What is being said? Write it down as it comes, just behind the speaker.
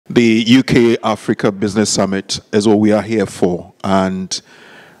The UK Africa Business Summit is what we are here for. And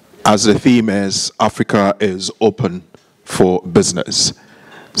as the theme is, Africa is open for business.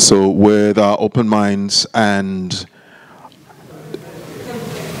 So with our open minds and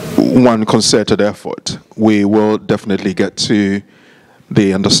one concerted effort, we will definitely get to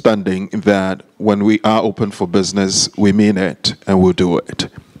the understanding that when we are open for business, we mean it and we'll do it.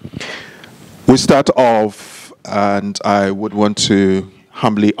 We start off, and I would want to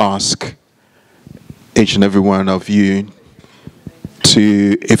humbly ask each and every one of you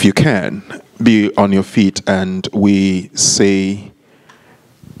to, if you can, be on your feet and we say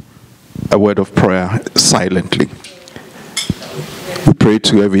a word of prayer silently. We pray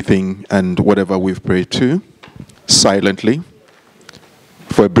to everything and whatever we've prayed to silently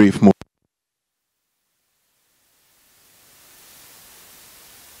for a brief moment.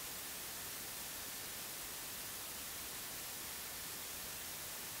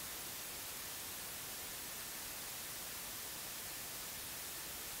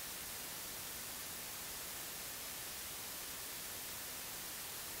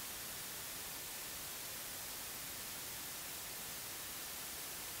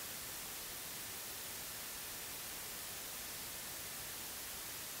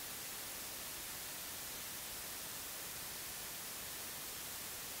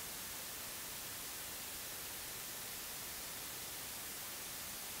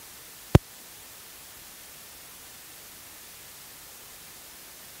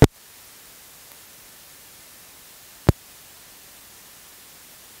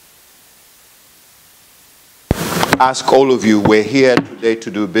 Ask all of you, we're here today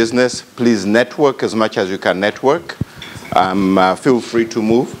to do business. Please network as much as you can network. Feel free to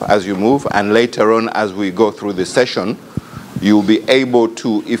move as you move. And later on, as we go through the session, you'll be able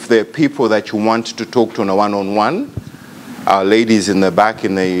to, if there are people that you want to talk to on a one-on-one, our ladies in the back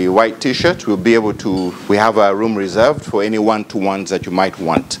in the white t-shirt, we'll be able to, we have a room reserved for any one-to-ones that you might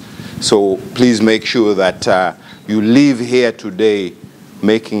want. So please make sure that you leave here today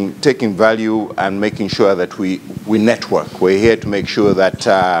taking value and making sure that we network. We're here to make sure that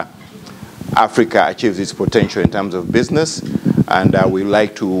Africa achieves its potential in terms of business. And we'd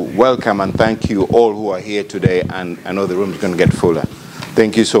like to welcome and thank you all who are here today. And I know the room is going to get fuller.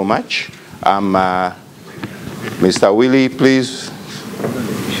 Thank you so much. Mr. Willy, please.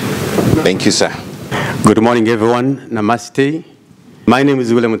 Thank you, sir. Good morning, everyone. Namaste. My name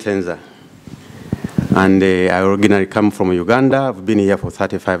is Willy Mutenza. And I originally come from Uganda. I've been here for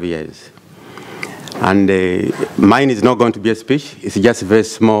 35 years. And mine is not going to be a speech. It's just a very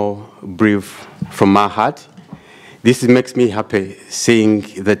small brief from my heart. This makes me happy seeing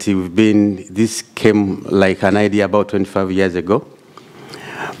that this came like an idea about 25 years ago.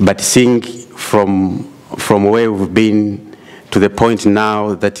 But seeing from where we've been to the point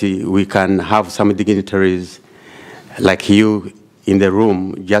now that we can have some dignitaries like you in the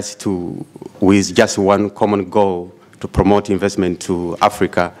room with just one common goal to promote investment to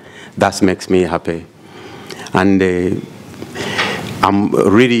Africa, that makes me happy. And I'm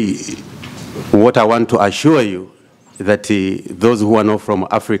really, what I want to assure you that those who are not from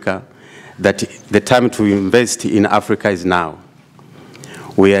Africa, that the time to invest in Africa is now.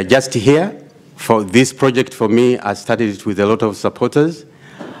 We are just here for this project. For me, I started it with a lot of supporters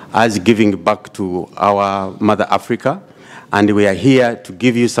as giving back to our mother Africa. And we are here to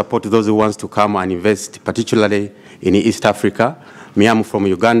give you support to those who want to come and invest, particularly in East Africa. Me, I'm from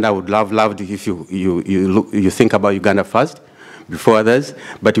Uganda. I would love if you think about Uganda first before others.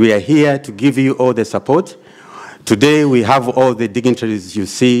 But we are here to give you all the support. Today, we have all the dignitaries you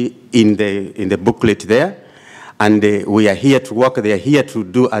see in the booklet there. And we are here to work. They are here to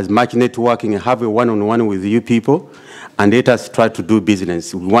do as much networking and have a one-on-one with you people. And let us try to do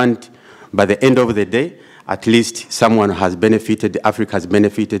business. We want, by the end of the day, at least someone has benefited, Africa has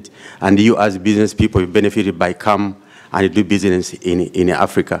benefited, and you as business people, you benefited by come and do business in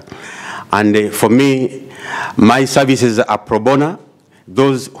Africa. And for me, my services are pro bono.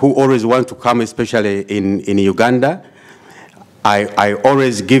 Those who always want to come, especially in Uganda, I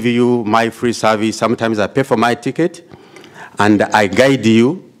always give you my free service. Sometimes I pay for my ticket, and I guide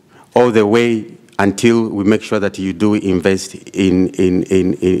you all the way until we make sure that you do invest in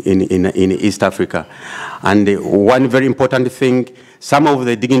East Africa. And one very important thing, some of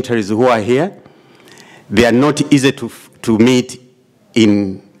the dignitaries who are here, they are not easy to meet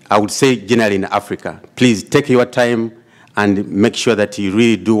in, I would say, generally in Africa. Please take your time and make sure that you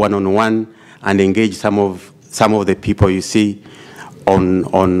really do one-on-one and engage some of the people you see on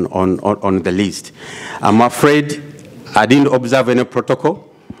the list. I'm afraid I didn't observe any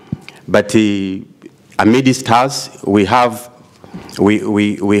protocol, but amidst us, we have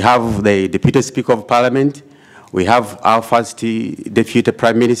We have the Deputy Speaker of Parliament, we have our first Deputy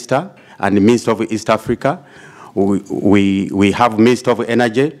Prime Minister and the Minister of East Africa, we have Minister of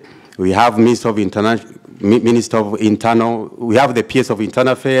Energy, we have Minister of Internal, we have the PS of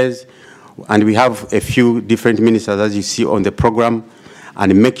Internal Affairs, and we have a few different ministers, as you see on the program,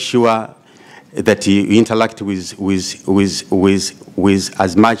 and make sure that you interact with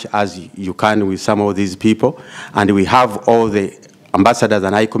as much as you can with some of these people. And we have all the ambassadors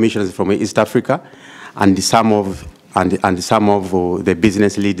and high commissioners from East Africa, and some of the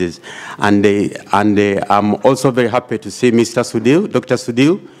business leaders. And I'm also very happy to see Mr. Sudil, Dr.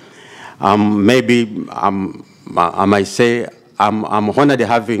 Sudil. Maybe I might say I'm honored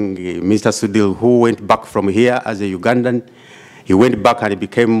having Mr. Sudil, who went back from here as a Ugandan. He went back and he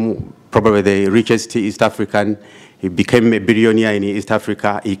became probably the richest East African. He became a billionaire in East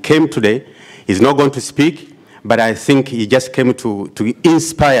Africa. He came today. He's not going to speak, but I think he just came to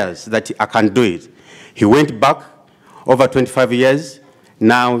inspire us that I can do it. He went back over 25 years.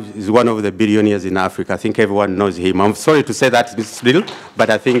 Now he's one of the billionaires in Africa. I think everyone knows him. I'm sorry to say that, Mr. Sudil, but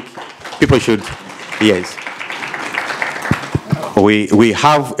I think people should, yes. We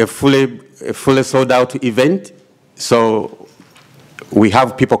have a fully sold out event, so we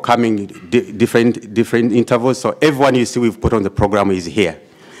have people coming different intervals. So everyone you see we've put on the program is here.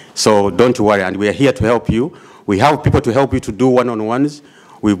 So don't worry, and we are here to help you. We have people to help you to do one-on-ones.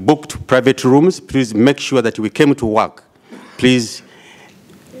 We booked private rooms. Please make sure that we came to work. Please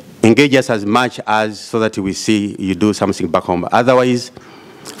engage us as much as so that we see you do something back home. Otherwise,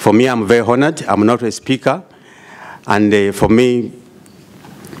 for me, I'm very honored. I'm not a speaker. And for me,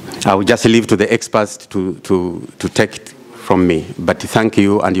 I will just leave to the experts to take it from me. But thank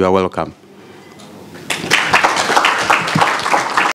you, and you are welcome.